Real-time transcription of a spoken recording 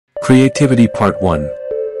Creativity Part 1.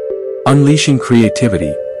 Unleashing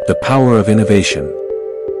Creativity, the Power of Innovation.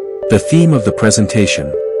 The theme of the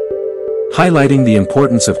presentation. Highlighting the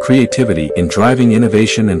importance of creativity in driving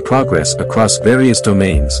innovation and progress across various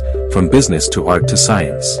domains, from business to art to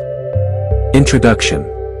science. Introduction.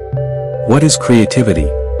 What is creativity?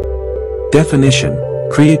 Definition.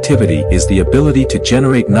 Creativity is the ability to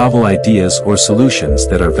generate novel ideas or solutions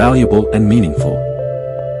that are valuable and meaningful.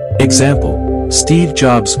 Example. Steve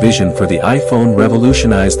Jobs' vision for the iPhone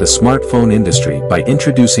revolutionized the smartphone industry by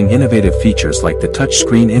introducing innovative features like the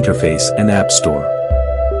touchscreen interface and App Store.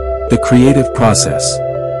 The creative process.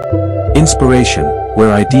 Inspiration,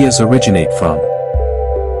 where ideas originate from.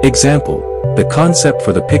 Example. The concept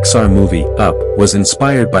for the Pixar movie, Up, was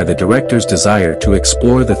inspired by the director's desire to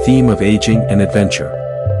explore the theme of aging and adventure.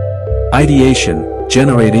 Ideation,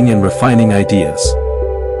 generating and refining ideas.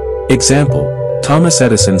 Example. Thomas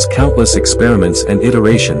Edison's countless experiments and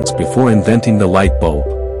iterations before inventing the light bulb.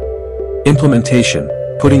 Implementation,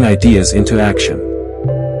 putting ideas into action.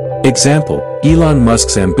 Example, Elon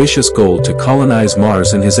Musk's ambitious goal to colonize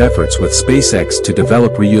Mars and his efforts with SpaceX to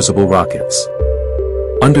develop reusable rockets.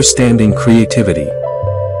 Understanding creativity.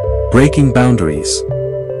 Breaking boundaries.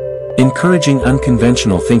 Encouraging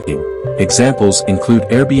unconventional thinking. Examples include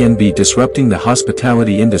Airbnb disrupting the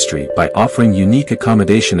hospitality industry by offering unique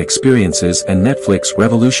accommodation experiences and Netflix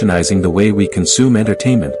revolutionizing the way we consume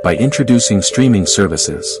entertainment by introducing streaming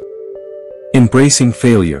services. Embracing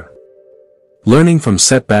failure. Learning from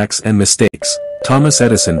setbacks and mistakes. Thomas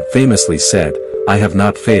Edison famously said, "I have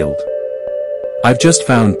not failed. I've just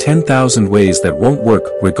found 10,000 ways that won't work,"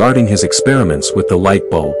 regarding his experiments with the light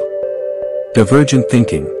bulb. Divergent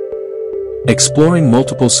thinking. Exploring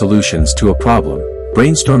multiple solutions to a problem,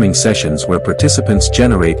 brainstorming sessions where participants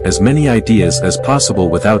generate as many ideas as possible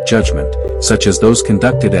without judgment, such as those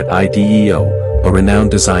conducted at IDEO, a renowned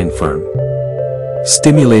design firm.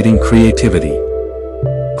 Stimulating creativity.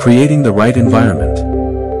 Creating the right environment.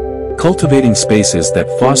 Cultivating spaces that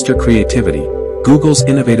foster creativity. Google's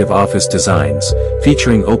innovative office designs,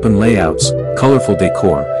 featuring open layouts, colorful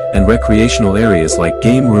decor, and recreational areas like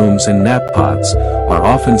game rooms and nap pods, are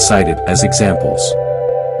often cited as examples.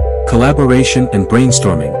 Collaboration and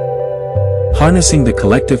brainstorming. Harnessing the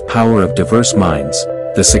collective power of diverse minds.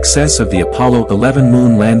 The success of the Apollo 11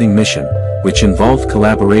 moon landing mission, which involved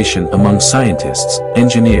collaboration among scientists,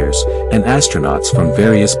 engineers, and astronauts from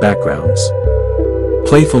various backgrounds.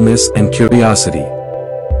 Playfulness and curiosity.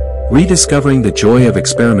 Rediscovering the joy of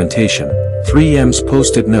experimentation. 3M's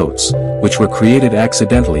Post-it notes, which were created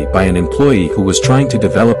accidentally by an employee who was trying to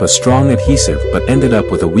develop a strong adhesive but ended up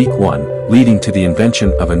with a weak one, leading to the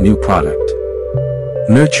invention of a new product.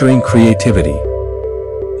 Nurturing creativity.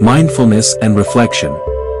 Mindfulness and reflection.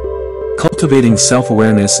 Cultivating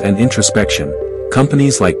self-awareness and introspection.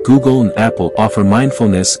 Companies like Google and Apple offer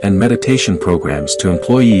mindfulness and meditation programs to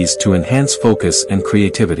employees to enhance focus and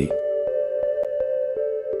creativity.